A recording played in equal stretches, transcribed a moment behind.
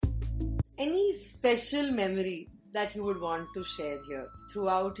Any special memory that you would want to share here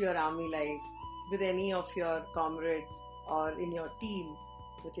throughout your army life with any of your comrades or in your team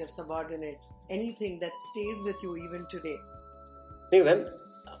with your subordinates? Anything that stays with you even today? When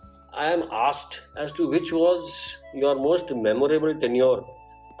I am asked as to which was your most memorable tenure,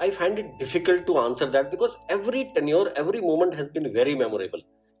 I find it difficult to answer that because every tenure, every moment has been very memorable.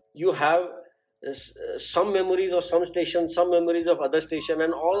 You have some memories of some station, some memories of other station,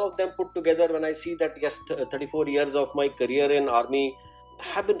 and all of them put together. When I see that, yes, 34 years of my career in army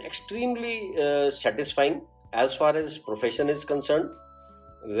have been extremely satisfying as far as profession is concerned.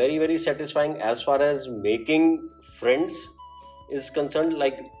 Very, very satisfying as far as making friends is concerned.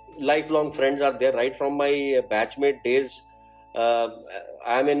 Like lifelong friends are there right from my batchmate days.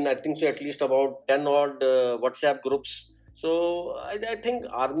 I'm in, I think so, at least about 10 odd WhatsApp groups. So I think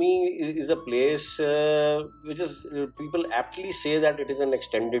army is a place which is, people aptly say that it is an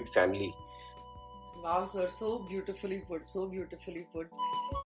extended family. Wow, sir, so beautifully put, so beautifully put.